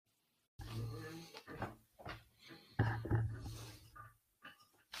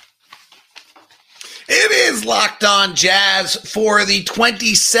is Locked On Jazz for the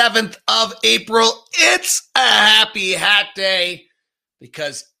 27th of April. It's a happy hat day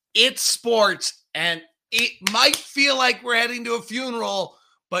because it's sports and it might feel like we're heading to a funeral,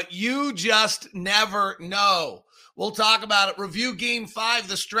 but you just never know. We'll talk about it. Review Game 5,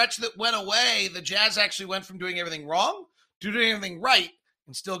 the stretch that went away. The Jazz actually went from doing everything wrong to doing everything right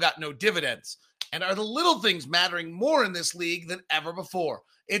and still got no dividends. And are the little things mattering more in this league than ever before?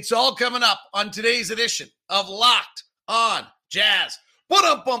 It's all coming up on today's edition of Locked On Jazz.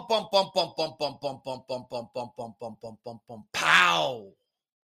 Pow.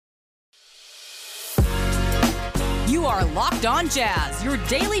 You are Locked On Jazz, your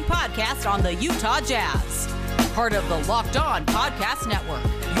daily podcast on the Utah Jazz. Part of the Locked On Podcast Network,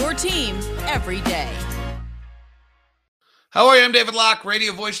 your team every day. How are you? I'm David Locke,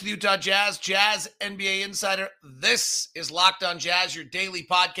 radio voice of the Utah Jazz, Jazz NBA insider. This is Locked On Jazz, your daily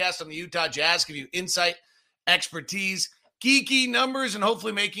podcast on the Utah Jazz. Give you insight, expertise, geeky numbers, and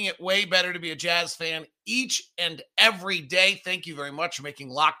hopefully making it way better to be a Jazz fan each and every day. Thank you very much for making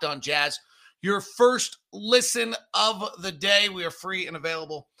Locked On Jazz your first listen of the day. We are free and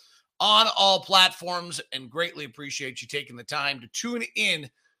available on all platforms and greatly appreciate you taking the time to tune in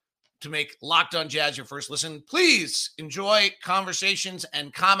to make Locked On Jazz your first listen. Please enjoy conversations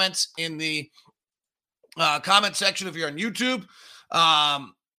and comments in the comment section if you're on YouTube.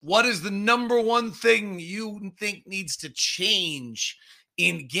 What is the number one thing you think needs to change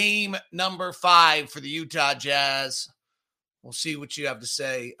in game number 5 for the Utah Jazz? We'll see what you have to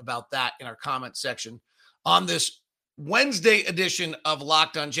say about that in our comment section. On this Wednesday edition of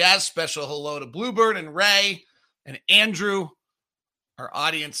Locked On Jazz, special hello to Bluebird and Ray and Andrew, our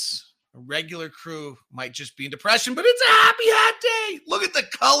audience. A regular crew might just be in depression, but it's a happy hat day. Look at the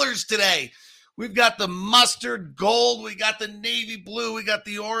colors today. We've got the mustard gold. We got the navy blue. We got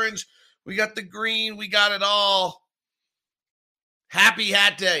the orange. We got the green. We got it all. Happy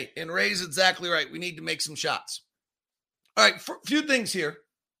hat day. And Ray's exactly right. We need to make some shots. All right, a few things here.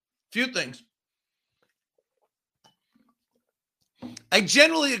 Few things. I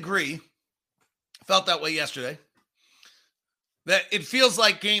generally agree. Felt that way yesterday. That it feels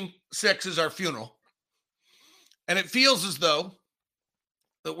like game 6 is our funeral. And it feels as though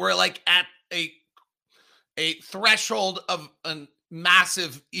that we're like at a threshold of a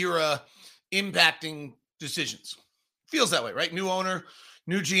massive era impacting decisions. Feels that way, right? New owner,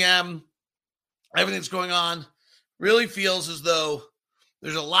 new GM, everything's going on. Really feels as though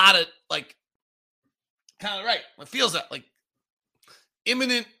there's a lot of like, kind of right. It feels that like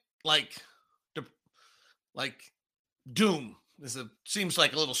imminent, like doom. Seems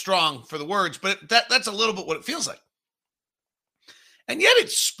like a little strong for the words, but that's a little bit what it feels like. And yet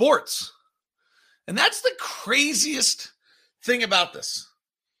it's sports. And that's the craziest thing about this.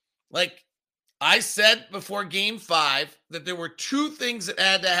 Like I said before game 5 that there were 2 things that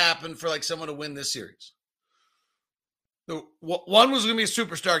had to happen for like someone to win this series. One was going to be a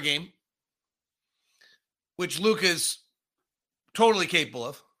superstar game, which Luka is totally capable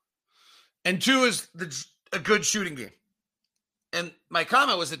of. And 2 is a good shooting game. And my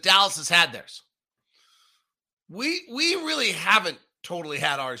comment was that Dallas has had theirs. We really haven't totally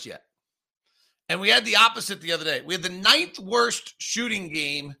had ours yet. And we had the opposite the other day. We had the 9th worst shooting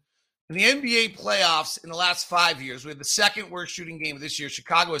game in the NBA playoffs in the last 5 years. We had the 2nd worst shooting game of this year.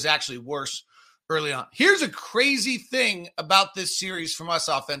 Chicago is actually worse early on. Here's a crazy thing about this series from us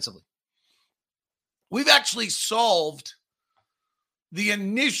offensively. We've actually solved the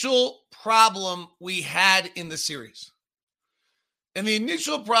initial problem we had in the series. And the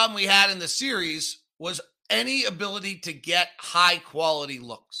initial problem we had in the series was any ability to get high-quality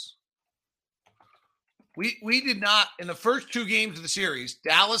looks. We did not, in the first 2 games of the series,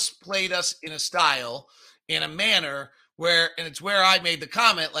 Dallas played us in a style, in a manner where, and it's where I made the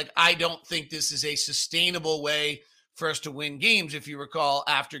comment, like, I don't think this is a sustainable way for us to win games, if you recall,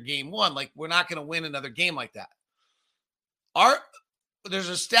 after game 1. Like, we're not going to win another game like that. There's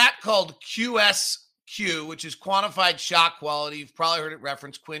a stat called QSQ, which is quantified shot quality. You've probably heard it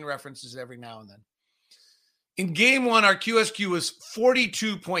referenced. Quinn references it every now and then. In game 1, our QSQ was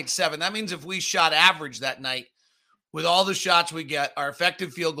 42.7. That means if we shot average that night, with all the shots we get, our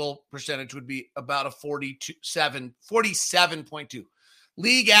effective field goal percentage would be about a 47.2.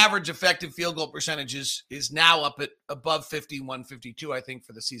 League average effective field goal percentages is now up at above 51, 52, I think,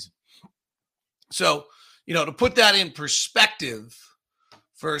 for the season. So, to put that in perspective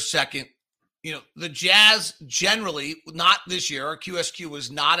for a second, the Jazz generally, not this year, our QSQ was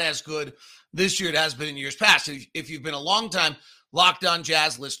not as good this year it has been in years past. If you've been a long time Locked On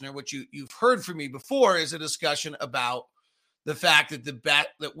Jazz listener, what you've heard from me before is a discussion about the fact that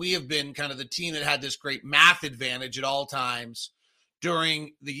that we have been kind of the team that had this great math advantage at all times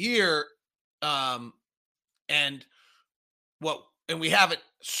during the year. And we haven't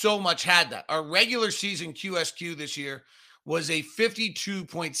so much had that. Our regular season QSQ this year was a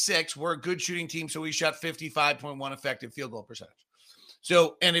 52.6. We're a good shooting team, so we shot 55.1 effective field goal percentage.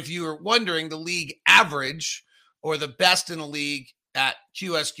 So, and if you were wondering, the league average or the best in the league at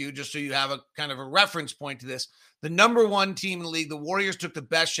QSQ, just so you have a kind of a reference point to this, the number one team in the league, the Warriors, took the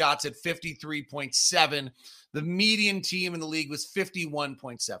best shots at 53.7. The median team in the league was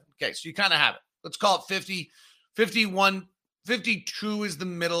 51.7. Okay, so you kind of have it. Let's call it 50, 51, 52 is the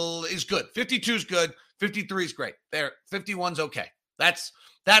middle, is good. 52 is good. 53 is great. There, 51's okay. That's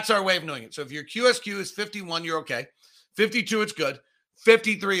our way of knowing it. So if your QSQ is 51, you're okay. 52, it's good.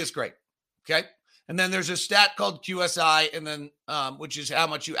 53 is great. Okay. And then there's a stat called QSI, and then which is how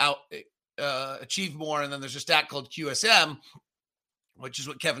much you achieve more. And then there's a stat called QSM, which is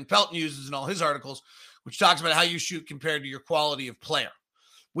what Kevin Pelton uses in all his articles, which talks about how you shoot compared to your quality of player.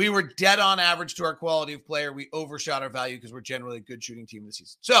 We were dead on average to our quality of player. We overshot our value because we're generally a good shooting team this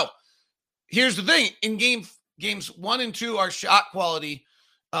season. So here's the thing. In games 1 and 2, our shot quality,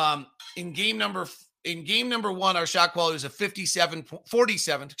 in game number 1, our shot quality was a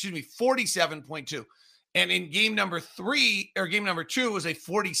 47.2. And in game number 2 was a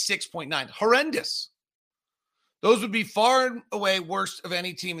 46.9. Horrendous. Those would be far and away worst of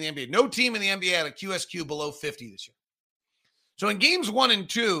any team in the NBA. No team in the NBA had a QSQ below 50 this year. So in games 1 and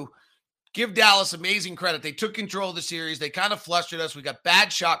 2, give Dallas amazing credit. They took control of the series. They kind of flustered us. We got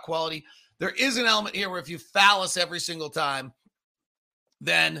bad shot quality. There is an element here where if you foul us every single time,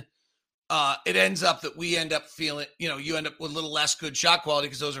 then it ends up that we end up feeling, you end up with a little less good shot quality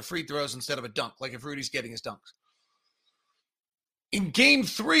because those are free throws instead of a dunk, like if Rudy's getting his dunks. In game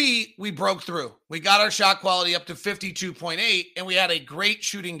 3, we broke through. We got our shot quality up to 52.8, and we had a great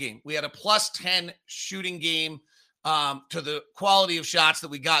shooting game. We had a plus 10 shooting game to the quality of shots that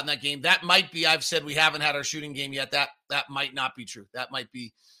we got in that game. That might be, I've said we haven't had our shooting game yet. That might not be true. That might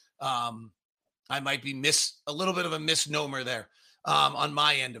be, I might be a little bit of a misnomer there on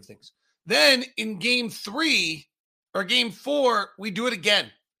my end of things. Then in game 3 or game 4, we do it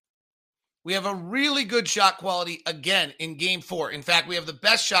again. We have a really good shot quality again in game 4. In fact, we have the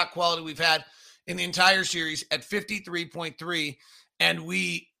best shot quality we've had in the entire series at 53.3, and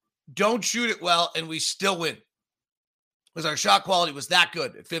we don't shoot it well, and we still win because our shot quality was that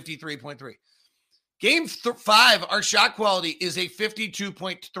good at 53.3. Game 5, our shot quality is a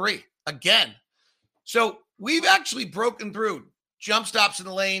 52.3 again. So we've actually broken through jump stops in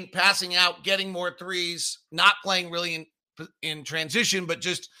the lane, passing out, getting more threes, not playing really in transition, but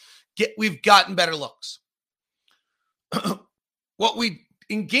just we've gotten better looks.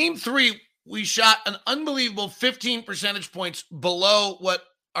 In game 3, we shot an unbelievable 15 percentage points below what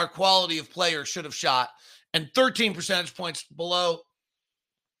our quality of player should have shot, and 13 percentage points below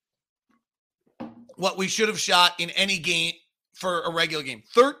what we should have shot in any game for a regular game.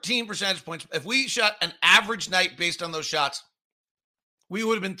 13 percentage points. If we shot an average night based on those shots, we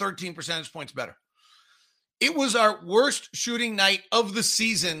would have been 13 percentage points better. It was our worst shooting night of the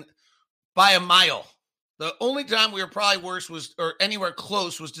season by a mile. The only time we were probably worse or anywhere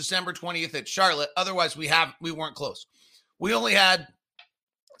close was December 20th at Charlotte. Otherwise, we weren't close. We only had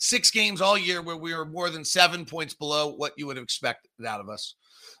 6 games all year where we were more than 7 points below what you would have expected out of us.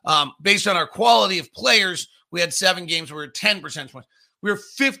 Based on our quality of players, we had 7 games where we were 10 percentage points. We were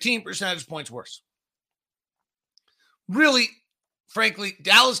 15 percentage points worse. Really, frankly,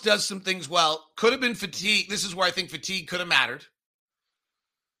 Dallas does some things well. Could have been fatigue. This is where I think fatigue could have mattered.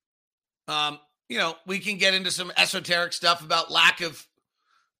 We can get into some esoteric stuff about lack of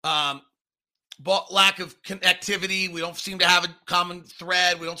connectivity. We don't seem to have a common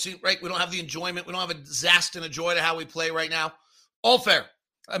thread. We don't have the enjoyment. We don't have a zest and a joy to how we play right now. All fair.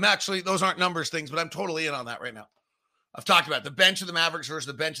 Those aren't numbers things, but I'm totally in on that right now. I've talked about the bench of the Mavericks versus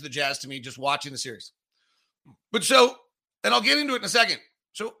the bench of the Jazz to me, just watching the series. And I'll get into it in a second.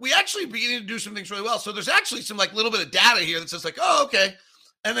 So we actually beginning to do some things really well. So there's actually some little bit of data here that says oh, okay.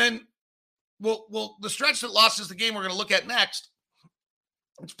 And then the stretch that lost us the game we're going to look at next,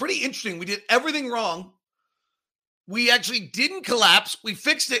 it's pretty interesting. We did everything wrong. We actually didn't collapse. We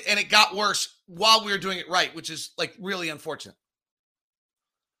fixed it, and it got worse while we were doing it right, which is really unfortunate.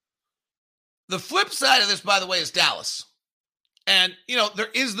 The flip side of this, by the way, is Dallas. And, there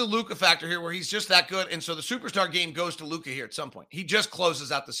is the Luka factor here where he's just that good. And so the superstar game goes to Luka here at some point. He just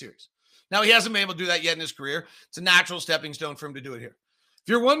closes out the series. Now, he hasn't been able to do that yet in his career. It's a natural stepping stone for him to do it here. If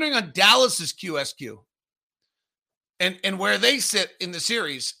you're wondering on Dallas's QSQ and where they sit in the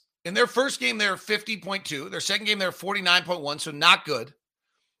series, In their first game, they were 50.2. Their second game, they were 49.1, so not good.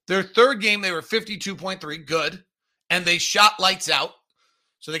 Their third game, they were 52.3, good. And they shot lights out,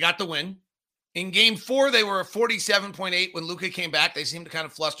 so they got the win. In game 4, they were a 47.8 when Luka came back. They seemed kind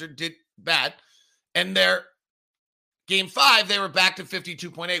of flustered, did bad. And their game 5, they were back to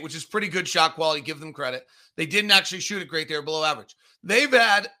 52.8, which is pretty good shot quality. Give them credit. They didn't actually shoot it great. They were below average. They've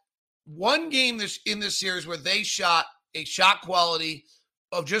had one game in this series where they shot a shot quality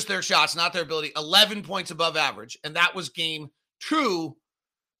of just their shots, not their ability, 11 points above average. And that was game 2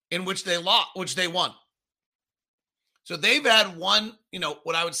 in which they won. So they've had one,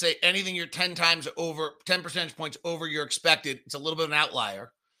 what I would say, anything you're 10 percentage points over your expected. It's a little bit of an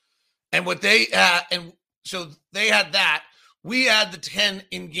outlier. And what they had, and so they had that. We had the 10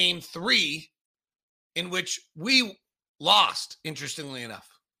 in game 3, in which we lost, interestingly enough.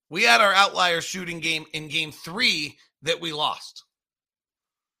 We had our outlier shooting game in game 3 that we lost.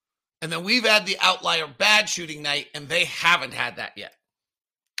 And then we've had the outlier bad shooting night, and they haven't had that yet.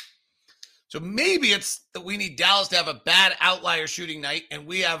 So maybe it's that we need Dallas to have a bad outlier shooting night, and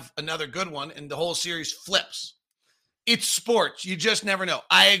we have another good one, and the whole series flips. It's sports. You just never know.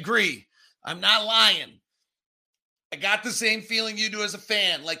 I agree. I'm not lying. I got the same feeling you do as a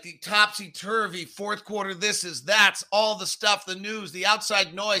fan, like the topsy-turvy fourth quarter, that's all the stuff, the news, the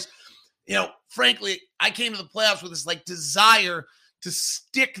outside noise. Frankly, I came to the playoffs with this desire to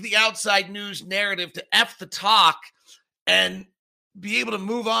stick the outside news narrative, to F the talk, and be able to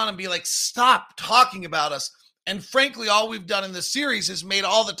move on and be like, stop talking about us. And frankly, all we've done in this series is made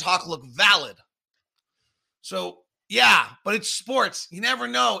all the talk look valid. So, yeah, but it's sports. You never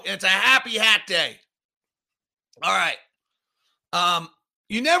know. It's a happy hat day. All right.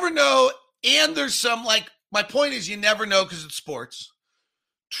 You never know. And there's some, my point is you never know because it's sports.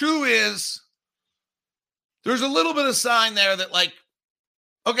 True is there's a little bit of sign there that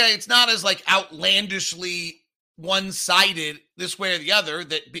okay, it's not as outlandishly one-sided this way or the other,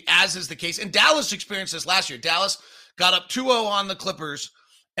 as is the case. And Dallas experienced this last year. Dallas got up 2-0 on the Clippers,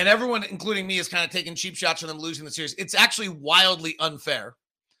 and everyone, including me, is kind of taking cheap shots for them losing the series. It's actually wildly unfair.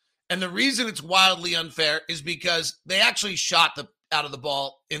 And the reason it's wildly unfair is because they actually shot out of the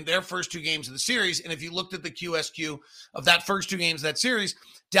ball in their first 2 games of the series. And if you looked at the QSQ of that first 2 games of that series,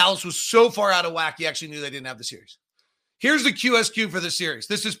 Dallas was so far out of whack, you actually knew they didn't have the series. Here's the QSQ for the series.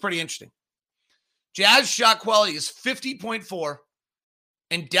 This is pretty interesting. Jazz shot quality is 50.4,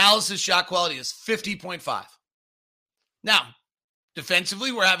 and Dallas's shot quality is 50.5. Now,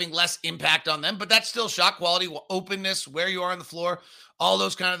 defensively, we're having less impact on them, but that's still shot quality, openness, where you are on the floor, all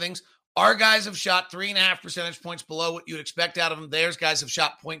those kind of things. Our guys have shot 3.5 percentage points below what you'd expect out of them. Theirs guys have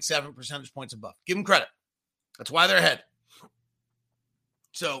shot 0.7 percentage points above. Give them credit. That's why they're ahead.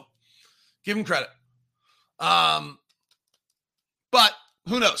 So, give them credit. But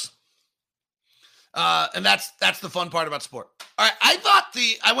who knows? And that's the fun part about sport. All right,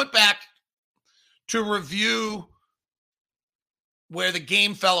 I went back to review where the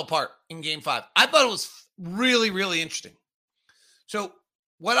game fell apart in game 5. I thought it was really, really interesting. So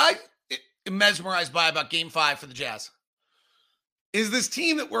what I am mesmerized by about game 5 for the Jazz is this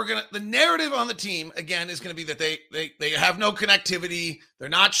team that the narrative on the team, again, is going to be that they have no connectivity. They're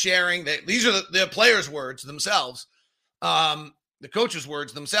not sharing. These are the players' words themselves, the coaches'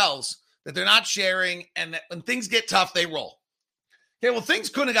 words themselves, that they're not sharing, and that when things get tough, they roll. Okay, well, things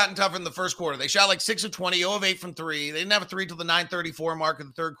couldn't have gotten tougher in the first quarter. They shot 6 of 20, 0 of 8 from 3. They didn't have a 3 till the 9:34 mark of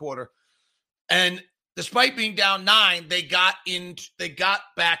the third quarter. And despite being down 9, they got it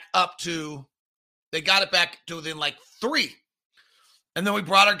back to within 3. And then we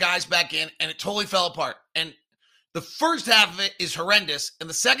brought our guys back in, and it totally fell apart. And the first half of it is horrendous, and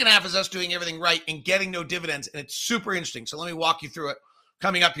the second half is us doing everything right and getting no dividends, and it's super interesting. So let me walk you through it.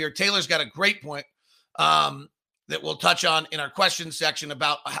 Coming up here, Taylor's got a great point that we'll touch on in our questions section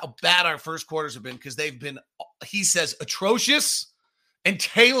about how bad our first quarters have been, because they've been, he says, atrocious. And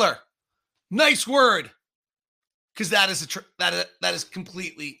Taylor, nice word, because that is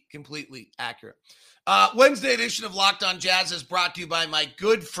completely accurate. Wednesday edition of Locked On Jazz is brought to you by my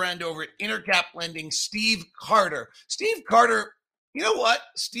good friend over at Intercap Lending, Steve Carter. Steve Carter, you know what?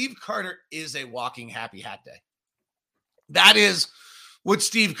 Steve Carter is a walking happy hat day. That is what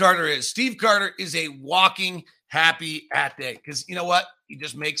Steve Carter is. Steve Carter is a walking happy hat day, because you know what? He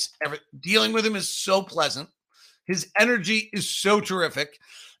just makes dealing with him is so pleasant. His energy is so terrific.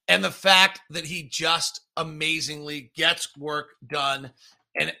 And the fact that he just amazingly gets work done,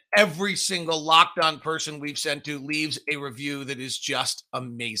 and every single Locked On person we've sent to leaves a review that is just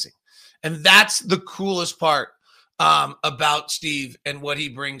amazing. And that's the coolest part about Steve and what he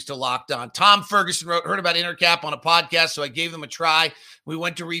brings to Locked On. Tom Ferguson wrote, heard about Intercap on a podcast, so I gave them a try. We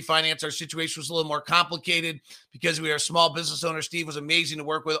went to refinance. Our situation was a little more complicated because we are a small business owner. Steve was amazing to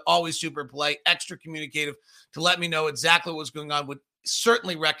work with, always super polite, extra communicative to let me know exactly what was going on. Would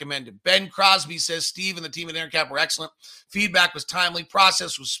certainly recommend it. Ben Crosby says Steve and the team at Intercap were excellent. Feedback was timely.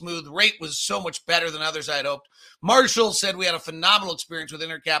 Process was smooth. The rate was so much better than others I had hoped. Marshall said we had a phenomenal experience with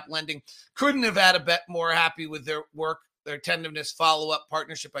Intercap lending. Couldn't have had a bet more. Happy with their work, their attentiveness, follow-up,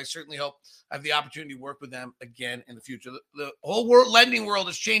 partnership. I certainly hope I have the opportunity to work with them again in the future. The whole lending world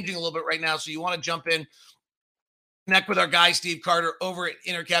is changing a little bit right now, so you want to jump in, connect with our guy, Steve Carter, over at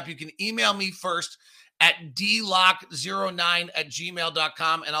Intercap. You can email me first at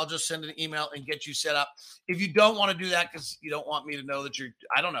dlock09@gmail.com, and I'll just send an email and get you set up. If you don't want to do that because you don't want me to know that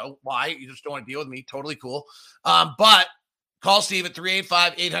I don't know why, you just don't want to deal with me, totally cool. But call Steve at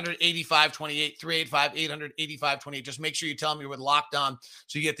 385-800-8528, 385-800-8528. Just make sure you tell him you're with Locked On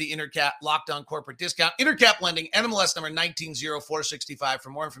so you get the Intercap Locked On corporate discount. Intercap Lending, NMLS number 190465. For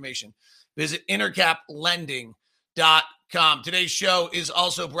more information, visit intercaplending.com. Today's show is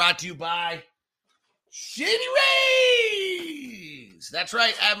also brought to you by Shady Rays. That's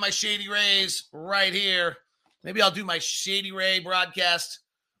right. I have my Shady Rays right here. Maybe I'll do my Shady Ray broadcast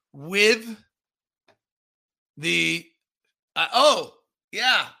with the,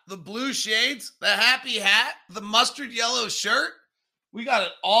 the blue shades, the happy hat, the mustard yellow shirt. We got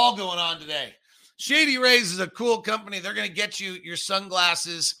it all going on today. Shady Rays is a cool company. They're going to get you your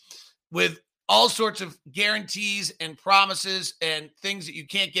sunglasses with all sorts of guarantees and promises and things that you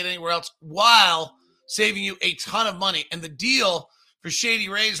can't get anywhere else while saving you a ton of money. And the deal for Shady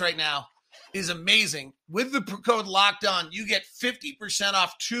Rays right now is amazing. With the code Locked On, you get 50%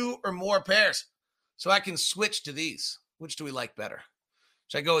 off 2 or more pairs. So I can switch to these. Which do we like better?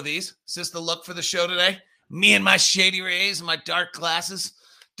 Should I go with these? Is this the look for the show today? Me and my Shady Rays and my dark glasses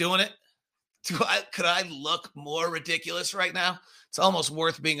doing it. Could I look more ridiculous right now? It's almost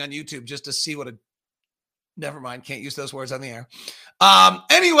worth being on YouTube just to see what never mind. Can't use those words on the air.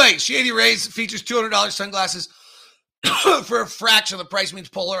 Anyway, Shady Rays features $200 sunglasses for a fraction of the price. Means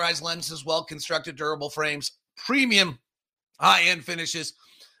polarized lenses, well-constructed, durable frames, premium high-end finishes,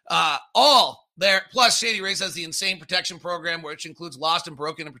 all there. Plus, Shady Rays has the Insane Protection Program, which includes lost and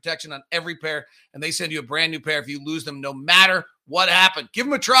broken and protection on every pair, and they send you a brand new pair if you lose them, no matter what happened. Give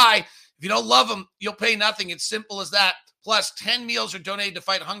them a try. If you don't love them, you'll pay nothing. It's simple as that. Plus, 10 meals are donated to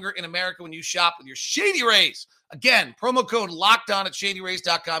fight hunger in America when you shop with your Shady Rays. Again, promo code LOCKEDON at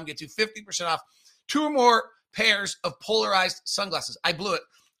ShadyRays.com gets you 50% off 2 or more pairs of polarized sunglasses. I blew it.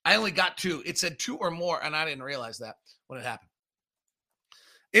 I only got 2. It said 2 or more, and I didn't realize that when it happened.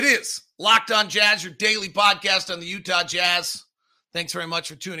 It is Locked On Jazz, your daily podcast on the Utah Jazz. Thanks very much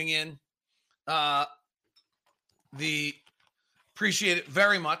for tuning in. Appreciate it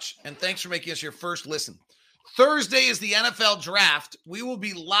very much, and thanks for making us your first listen. Thursday is the NFL draft. We will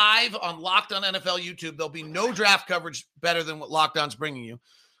be live on Locked On NFL YouTube. There'll be no draft coverage better than what Locked On's bringing you.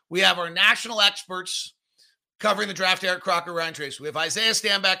 We have our national experts covering the draft, Eric Crocker, Ryan Trace. We have Isaiah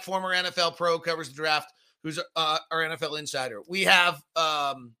Stanback, former NFL pro, covers the draft, who's our NFL insider. We have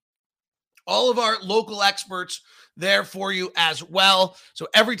all of our local experts there for you as well. So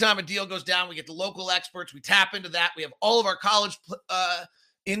every time a deal goes down, we get the local experts. We tap into that. We have all of our college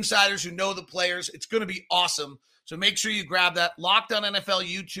insiders who know the players. It's going to be awesome. So make sure you grab that. Locked On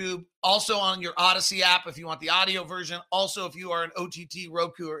NFL YouTube, also on your Odyssey app if you want the audio version. Also, if you are an OTT,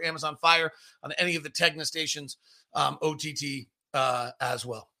 Roku, or Amazon Fire on any of the Tegna stations, OTT as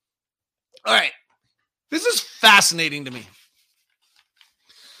well. All right. This is fascinating to me.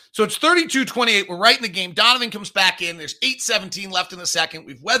 So it's 32-28. We're right in the game. Donovan comes back in. There's 8:17 left in the second.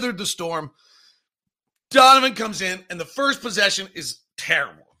 We've weathered the storm. Donovan comes in, and the first possession is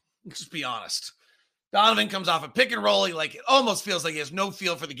terrible. Let's just be honest. Donovan comes off a pick and roll. It almost feels like he has no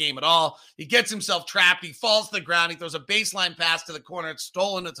feel for the game at all. He gets himself trapped. He falls to the ground. He throws a baseline pass to the corner. It's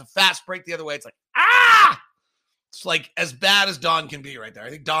stolen. It's a fast break the other way. It's like, ah! It's like as bad as Don can be right there. I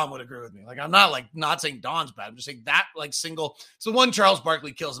think Don would agree with me. I'm not saying Don's bad. I'm just saying that single. It's the one Charles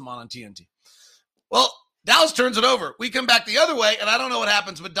Barkley kills him on TNT. Well, Dallas turns it over. We come back the other way, and I don't know what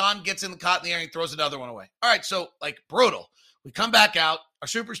happens, but Don gets caught in the air and he throws another one away. All right, so brutal. We come back out. Our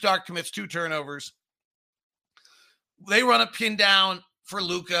superstar commits 2 turnovers. They run a pin down for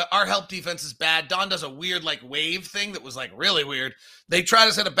Luka. Our help defense is bad. Don does a weird wave thing that was really weird. They try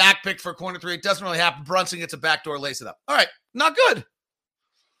to set a back pick for corner 3. It doesn't really happen. Brunson gets a backdoor, lace it up. All right, not good.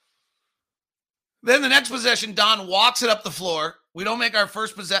 Then the next possession, Don walks it up the floor. We don't make our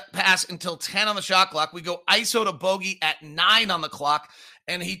first pass until 10 on the shot clock. We go ISO to Bogey at 9 on the clock,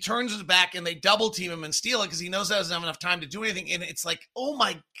 and he turns his back, and they double team him and steal it because he knows that doesn't have enough time to do anything. And it's like, oh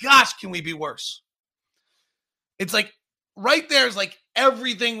my gosh, can we be worse? It's like right there is like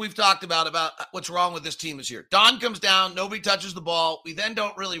everything we've talked about what's wrong with this team this year. Don comes down, nobody touches the ball. We then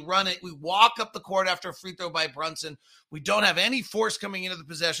don't really run it. We walk up the court after a free throw by Brunson. We don't have any force coming into the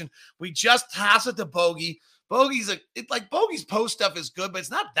possession. We just pass it to Bogey. Bogey's Bogey's post stuff is good, but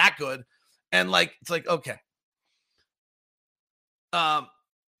it's not that good. And it's like, okay.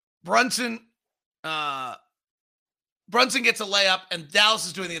 Brunson gets a layup, and Dallas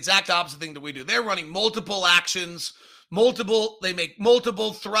is doing the exact opposite thing that we do. They're running multiple actions, they make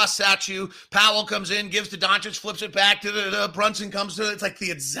multiple thrusts at you. Powell comes in, gives to Doncic, flips it back to Brunson comes to it. It's like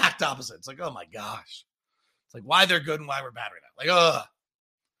the exact opposite. It's like, oh my gosh. It's like why they're good and why we're bad right now. Like, ugh.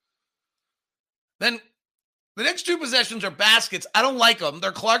 Then the next two possessions are baskets. I don't like them.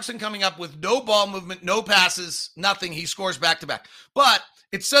 They're Clarkson coming up with no ball movement, no passes, nothing. He scores back-to-back. But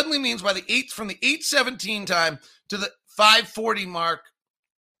it suddenly means from the 8:17 time to the 5:40 mark,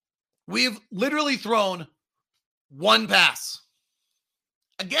 we've literally thrown one pass.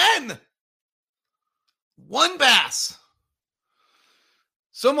 Again. One pass.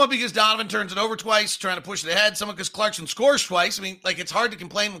 Somewhat because Donovan turns it over twice, trying to push it ahead. Somewhat because Clarkson scores twice. I mean, it's hard to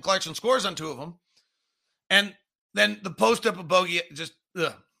complain when Clarkson scores on two of them. And then the post-up of Bogey, just,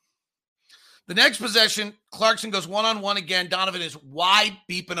 ugh. The next possession, Clarkson goes one-on-one again. Donovan is wide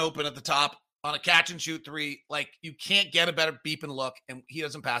beeping open at the top on a catch-and-shoot three. You can't get a better beeping look, and he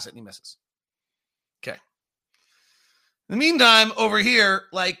doesn't pass it, and he misses. Okay. In the meantime, over here,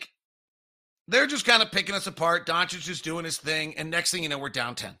 they're just kind of picking us apart. Doncic is doing his thing, and next thing you know, we're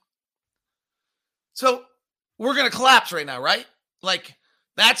down 10. So we're going to collapse right now, right?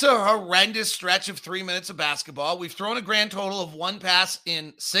 That's a horrendous stretch of 3 minutes of basketball. We've thrown a grand total of one pass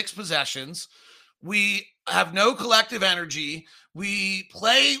in 6 possessions. We have no collective energy. We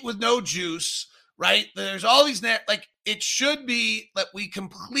play with no juice, right? There's all these it should be that we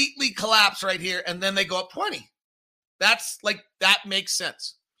completely collapse right here, and then they go up 20. That's that makes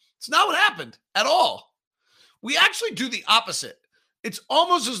sense. It's not what happened at all. We actually do the opposite. It's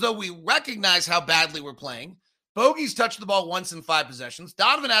almost as though we recognize how badly we're playing. Bogey's touched the ball once in 5 possessions.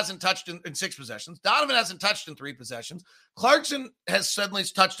 Donovan hasn't touched in 6 possessions. Donovan hasn't touched in 3 possessions. Clarkson has suddenly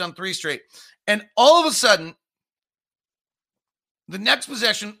touched on 3 straight. And all of a sudden, the next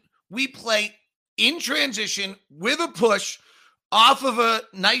possession, we play in transition with a push off of a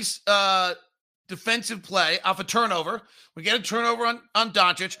nice defensive play, off a turnover. We get a turnover on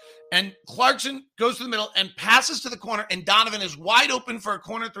Doncic, and Clarkson goes to the middle and passes to the corner, and Donovan is wide open for a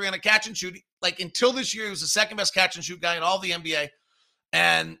corner 3 on a catch and shoot. Until this year, he was the second best catch and shoot guy in all of the NBA,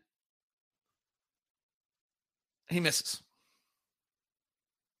 and he misses.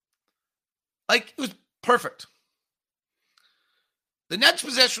 It was perfect. The next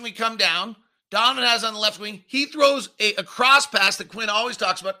possession, we come down. Donovan has on the left wing. He throws a cross pass that Quinn always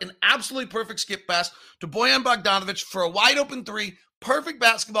talks about, an absolutely perfect skip pass to Bojan Bogdanovic for a wide open 3. Perfect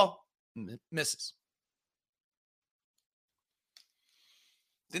basketball. Misses.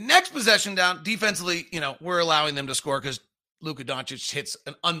 The next possession down, defensively, we're allowing them to score because Luka Doncic hits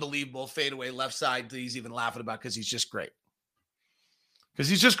an unbelievable fadeaway left side that he's even laughing about because he's just great. This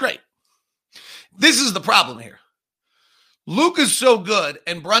is the problem here. Luka's so good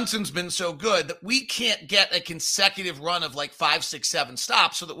and Brunson's been so good that we can't get a consecutive run of 5, 6, 7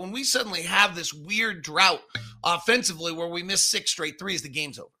 stops, so that when we suddenly have this weird drought offensively where we miss 6 straight threes, the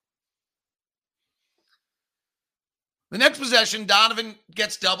game's over. The next possession, Donovan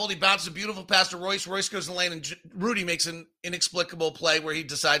gets doubled. He bounces a beautiful pass to Royce. Royce goes in the lane, and Rudy makes an inexplicable play where he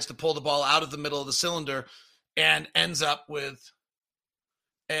decides to pull the ball out of the middle of the cylinder and ends up with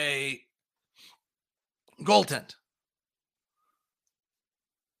a goaltend.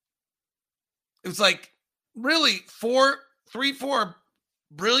 It was really 4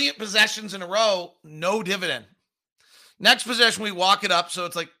 brilliant possessions in a row, no dividend. Next possession, we walk it up. So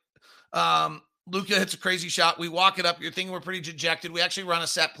it's Luka hits a crazy shot. We walk it up. You're thinking we're pretty dejected. We actually run a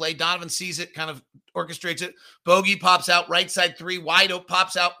set play. Donovan sees it, kind of orchestrates it. Bogey pops out, right side 3, wide open,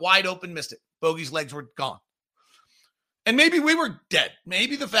 pops out, wide open, missed it. Bogey's legs were gone. And maybe we were dead.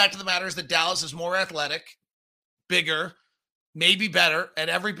 Maybe the fact of the matter is that Dallas is more athletic, bigger, maybe better at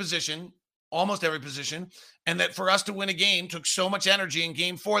every position, almost every position, and that for us to win a game took so much energy in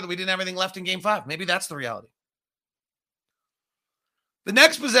game 4 that we didn't have anything left in game 5. Maybe that's the reality. The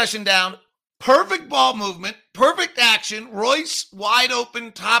next possession down, perfect ball movement, perfect action. Royce wide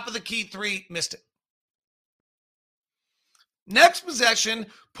open, top of the key 3, missed it. Next possession,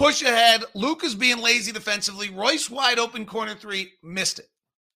 push ahead. Luka's being lazy defensively. Royce wide open corner three, missed it.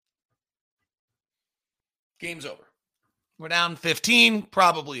 Game's over. We're down 15,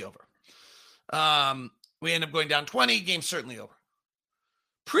 probably over. We end up going down 20, game's certainly over.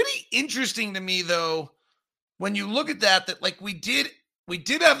 Pretty interesting to me, though, when you look at that like we did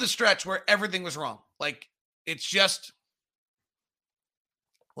have the stretch where everything was wrong. Like, it's just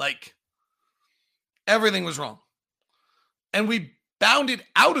like everything was wrong. And we bounded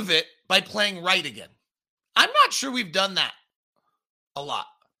out of it by playing right again. I'm not sure we've done that a lot.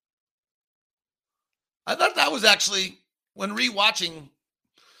 I thought that was actually, when rewatching,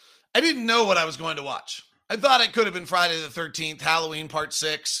 I didn't know what I was going to watch. I thought it could have been Friday the 13th, Halloween Part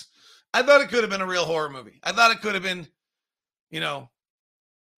 6. I thought it could have been a real horror movie. I thought it could have been,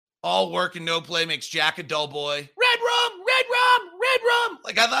 all work and no play makes Jack a dull boy. Red rum, red rum, red rum.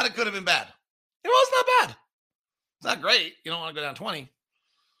 Like, I thought it could have been bad. It was not bad. It's not great. You don't want to go down 20.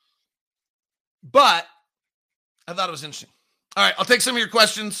 But I thought it was interesting. All right, I'll take some of your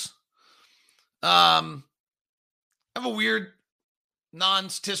questions. I have a weird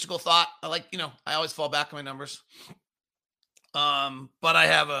non-statistical thought. I always fall back on my numbers. But I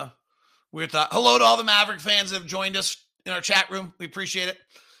have a weird thought. Hello to all the Maverick fans that have joined us in our chat room. We appreciate it.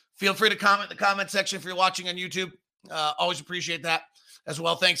 Feel free to comment in the comment section if you're watching on YouTube. Always appreciate that as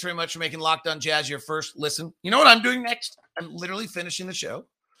well. Thanks very much for making Locked On Jazz your first listen. You know what I'm doing next? I'm literally finishing the show,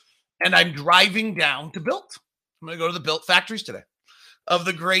 and I'm driving down to Built. I'm going to go to the Built factories today of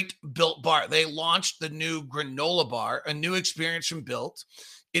the great Built Bar. They launched the new granola bar, a new experience from Built.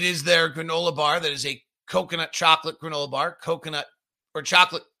 It is their granola bar that is a coconut chocolate granola bar, coconut or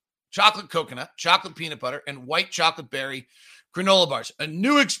chocolate coconut, chocolate peanut butter, and white chocolate berry granola bars. A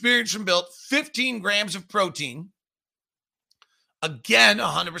new experience from Built, 15 grams of protein. Again,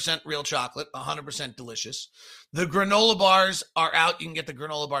 100% real chocolate, 100% delicious. The granola bars are out. You can get the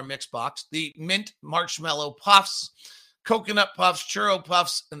granola bar mix box, the mint marshmallow puffs, coconut puffs, churro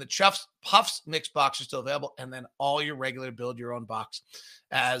puffs, and the Chuffs Puffs mix box are still available. And then all your regular build your own box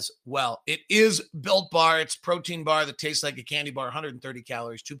as well. It is Built Bar. It's a protein bar that tastes like a candy bar, 130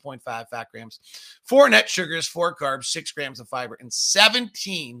 calories, 2.5 fat grams, 4 net sugars, 4 carbs, 6 grams of fiber, and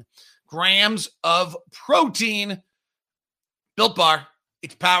 17 grams of protein. Built Bar,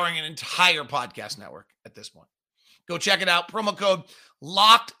 it's powering an entire podcast network at this point. Go check it out. Promo code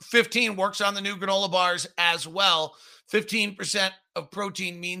LOCKED15 works on the new granola bars as well. 15% of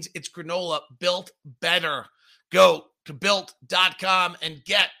protein means it's granola built better. Go to built.com and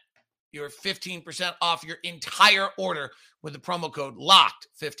get your 15% off your entire order with the promo code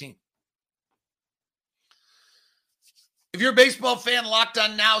LOCKED15. If you're a baseball fan, Locked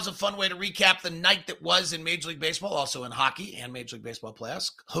On Now is a fun way to recap the night that was in Major League Baseball, also in hockey and Major League Baseball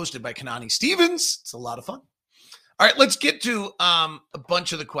playoffs, hosted by Kanani Stevens. It's a lot of fun. All right, let's get to a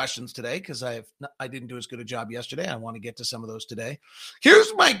bunch of the questions today because I didn't do as good a job yesterday. I want to get to some of those today.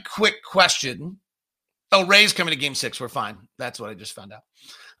 Here's my quick question. Oh, Rays coming to Game 6. We're fine. That's what I just found out.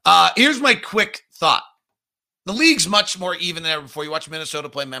 Here's my quick thought. The league's much more even than ever before. You watch Minnesota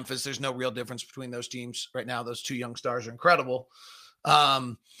play Memphis. There's no real difference between those teams right now. Those two young stars are incredible.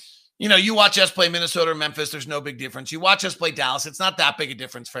 You watch us play Minnesota or Memphis. There's no big difference. You watch us play Dallas. It's not that big a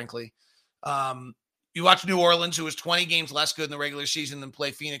difference, frankly. You watch New Orleans, who is 20 games less good in the regular season than play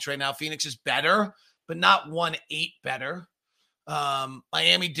Phoenix right now. Phoenix is better, but not 1-8 better.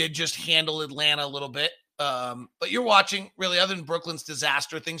 Miami did just handle Atlanta a little bit. But you're watching, really, other than Brooklyn's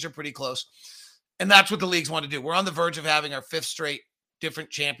disaster, things are pretty close. And that's what the leagues want to do. We're on the verge of having our 5th straight different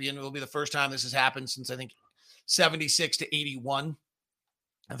champion. It will be the first time this has happened since, I think, 76 to 81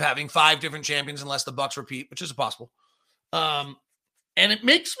 of having 5 different champions unless the Bucks repeat, which is possible. And it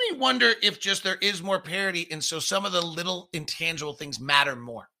makes me wonder if just there is more parity, and so some of the little intangible things matter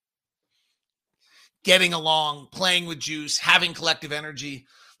more. Getting along, playing with juice, having collective energy.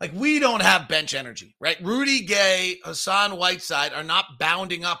 Like, we don't have bench energy, right? Rudy Gay, Hassan Whiteside are not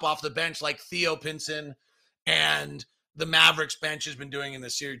bounding up off the bench like Theo Pinson and the Mavericks bench has been doing in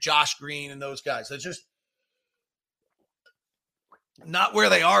this series. Josh Green and those guys. That's just not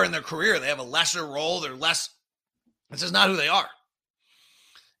where they are in their career. They have a lesser role. This is not who they are.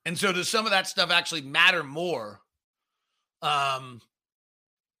 And so does some of that stuff actually matter more, than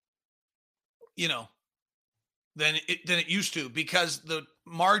it used to, because the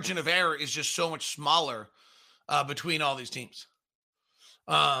margin of error is just so much smaller between all these teams.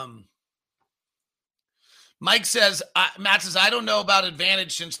 Matt says, I don't know about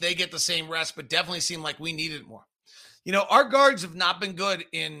advantage since they get the same rest, but definitely seem like we need it more. Our guards have not been good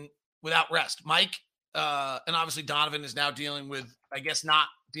without rest. Mike, and obviously Donovan is now dealing with, I guess, not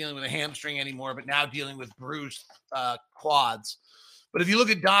dealing with a hamstring anymore, but now dealing with bruised quads. But if you look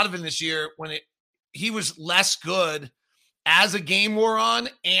at Donovan this year, he was less good as a game wore on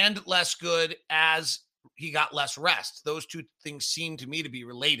and less good as he got less rest. Those two things seem to me to be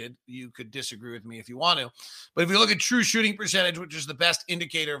related. You could disagree with me if you want to. But if you look at true shooting percentage, which is the best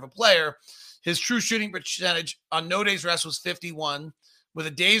indicator of a player, his true shooting percentage on no days rest was 51. With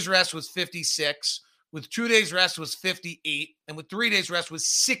a day's rest was 56. With 2 days rest was 58. And with 3 days rest was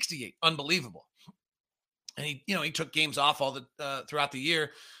 68. Unbelievable. And he took games off all throughout the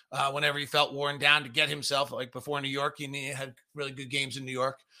year whenever he felt worn down to get himself, like before New York, he had really good games in New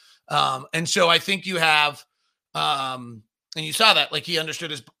York. And so I think you have, and you saw that, like he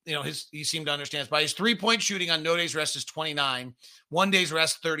understood he seemed to understand his body. His 3-point shooting on no days rest is 29, 1 day's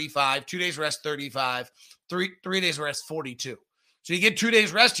rest 35, 2 days rest 35, 3 days rest 42. So you get 2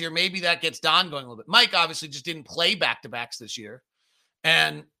 days rest here. Maybe that gets Don going a little bit. Mike obviously just didn't play back-to-backs this year.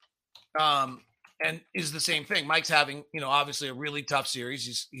 And is the same thing. Mike's having, obviously a really tough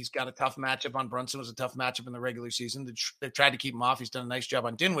series. He's got a tough matchup on Brunson. It was a tough matchup in the regular season. They tried to keep him off. He's done a nice job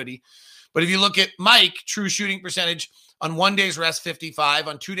on Dinwiddie. But if you look at Mike, true shooting percentage on 1 day's rest, 55,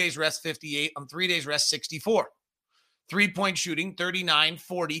 on 2 days rest, 58, on 3 days rest, 64. 3-point shooting, 39,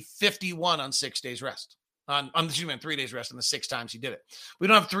 40, 51 on 6 days rest. On 3 days rest, and the 6 times he did it. We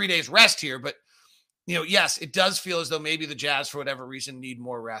don't have 3 days rest here, but, yes, it does feel as though maybe the Jazz, for whatever reason, need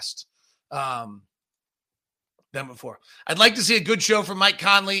more rest than before. I'd like to see a good show from Mike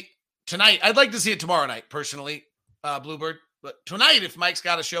Conley tonight. I'd like to see it tomorrow night, personally, Bluebird. But tonight, if Mike's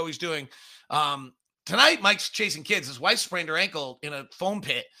got a show he's doing, tonight Mike's chasing kids. His wife sprained her ankle in a foam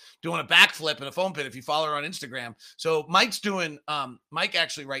pit, doing a backflip in a foam pit, if you follow her on Instagram. So Mike's doing, Mike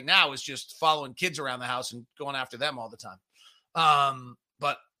actually right now is just following kids around the house and going after them all the time.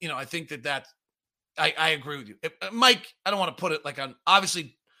 But, I think that I agree with you. Mike, I don't want to put it like on,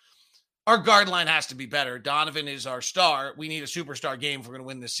 obviously, our guard line has to be better. Donovan is our star. We need a superstar game if we're going to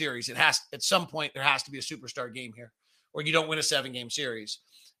win this series. At some point, there has to be a superstar game here, or you don't win a 7-game series.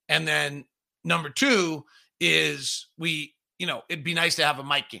 And then number 2 is it'd be nice to have a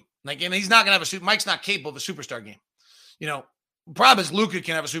Mike game. And he's not going to have Mike's not capable of a superstar game. The problem is Luka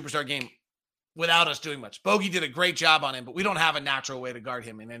can have a superstar game without us doing much. Bogey did a great job on him, but we don't have a natural way to guard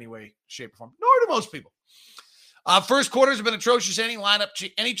him in any way, shape, or form, nor do most people. First quarters have been atrocious.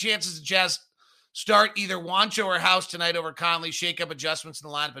 Any chances the Jazz start either Juancho or House tonight over Conley, shake up adjustments in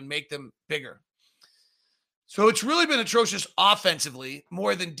the lineup and make them bigger? So it's really been atrocious offensively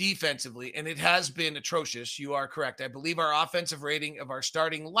more than defensively, and it has been atrocious. You are correct. I believe our offensive rating of our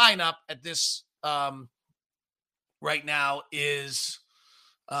starting lineup at this right now is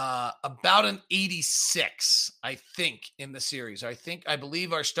about an 86, I think, in the series. I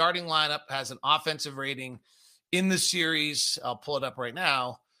believe our starting lineup has an offensive rating in the series, I'll pull it up right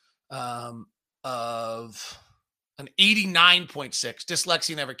now, of an 89.6.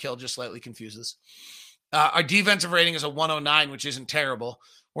 Dyslexia never killed, just slightly confuses. Our defensive rating is a 109, which isn't terrible.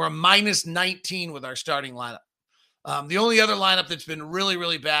 We're a minus 19 with our starting lineup. The only other lineup that's been really,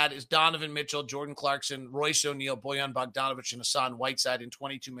 really bad is Donovan Mitchell, Jordan Clarkson, Royce O'Neal, Bojan Bogdanovic, and Hassan Whiteside. In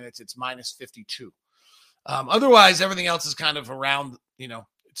 22 minutes, it's minus 52. Otherwise, everything else is kind of around, it's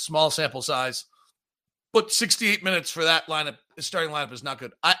small sample size. But 68 minutes for that starting lineup is not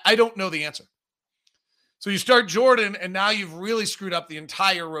good. I don't know the answer. So you start Jordan, and now you've really screwed up the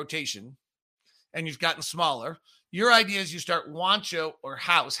entire rotation, and you've gotten smaller. Your idea is you start Juancho or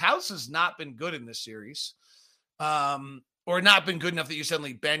House. House has not been good in this series, or not been good enough that you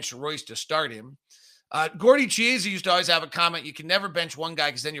suddenly bench Royce to start him. Gordy Chiesa used to always have a comment, you can never bench one guy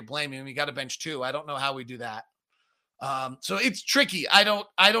because then you're blaming him. You got to bench 2. I don't know how we do that. So it's tricky. I don't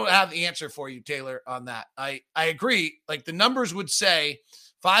have the answer for you, Taylor, on that. I agree. Like the numbers would say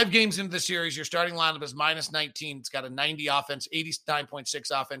 5 games into the series, your starting lineup is minus 19. It's got a 90 offense, 89.6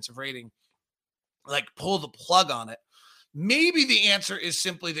 offensive rating. Like pull the plug on it. Maybe the answer is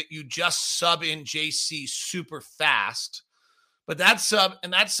simply that you just sub in JC super fast, but that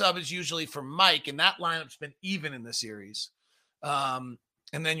sub is usually for Mike, and that lineup's been even in the series. And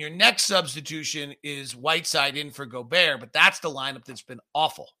then your next substitution is Whiteside in for Gobert, but that's the lineup that's been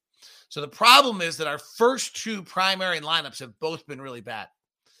awful. So the problem is that our first 2 primary lineups have both been really bad.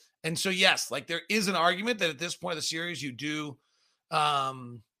 And so, yes, like there is an argument that at this point of the series, you do,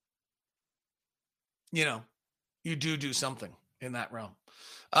 you do something in that realm.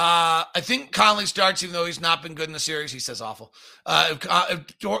 I think Conley starts, even though he's not been good in the series. He says awful. If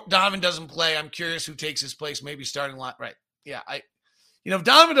Donovan doesn't play, I'm curious who takes his place, maybe starting line. Right. Yeah, if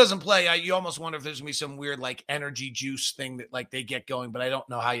Donovan doesn't play, you almost wonder if there's going to be some weird like energy juice thing that like they get going, but I don't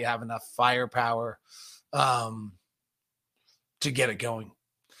know how you have enough firepower to get it going.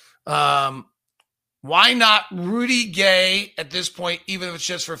 Why not Rudy Gay at this point, even if it's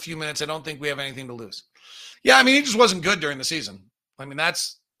just for a few minutes? I don't think we have anything to lose. Yeah, I mean, he just wasn't good during the season. I mean,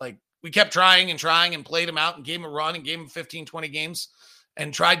 that's like we kept trying and played him out and gave him a run and gave him 15, 20 games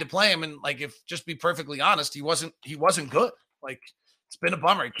and tried to play him. And like, if just be perfectly honest, he wasn't good. Like, it's been a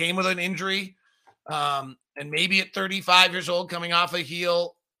bummer. He came with an injury. And maybe at 35 years old, coming off a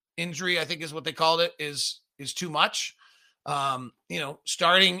heel injury, I think is what they called it, is too much.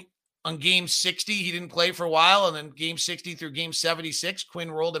 Starting on game 60, he didn't play for a while. And then game 60 through game 76,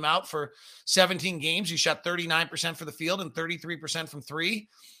 Quinn rolled him out for 17 games. He shot 39% for the field and 33% from three.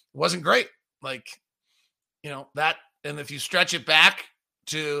 It wasn't great. Like, that. And if you stretch it back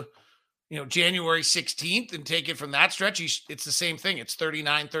to, January 16th and take it from that stretch, it's the same thing. It's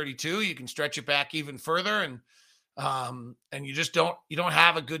 39-32. You can stretch it back even further. And you just don't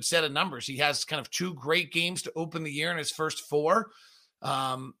have a good set of numbers. He has kind of 2 great games to open the year in his first 4.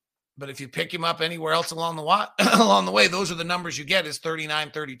 But if you pick him up anywhere else along the way, those are the numbers you get is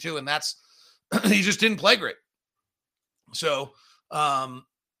 39-32. And that's, he just didn't play great. So,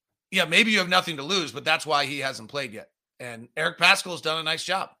 maybe you have nothing to lose, but that's why he hasn't played yet. And Eric Paschall has done a nice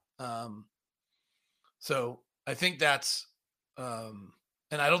job. So I think that's, and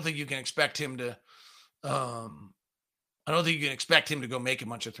I don't think you can expect him to, go make a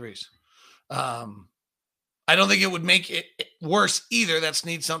bunch of threes. I don't think it would make it worse either. That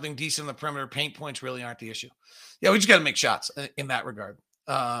needs something decent in the perimeter. Paint points really aren't the issue. Yeah, we just got to make shots in that regard.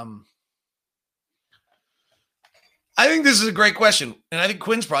 I think this is a great question, and I think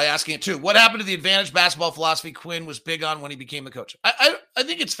Quinn's probably asking it too. What happened to the advantage basketball philosophy Quinn was big on when he became the coach? I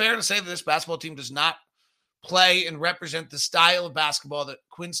think it's fair to say that this basketball team does not play and represent the style of basketball that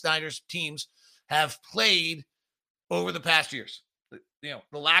Quinn Snyder's teams have played over the past years. The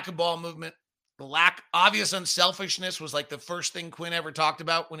lack of ball movement, the obvious unselfishness was like the first thing Quinn ever talked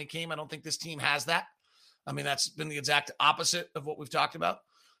about when he came. I don't think this team has that. I mean, that's been the exact opposite of what we've talked about.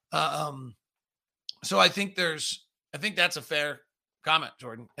 So I think that's a fair comment,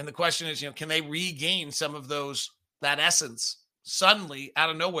 Jordan. And the question is, can they regain some of that essence suddenly out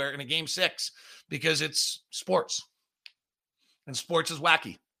of nowhere in a game 6? Because it's sports and sports is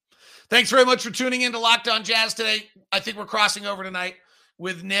wacky. Thanks very much for tuning in to Locked On Jazz today. I think we're crossing over tonight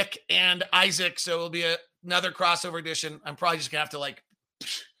with Nick and Isaac. So it'll be another crossover edition. I'm probably just gonna have to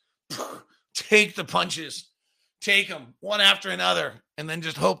take the punches, take them one after another, and then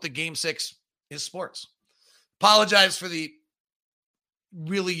just hope that game 6 is sports. Apologize for the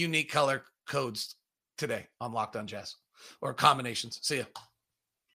really unique color codes today on Locked On Jazz or combinations. See ya.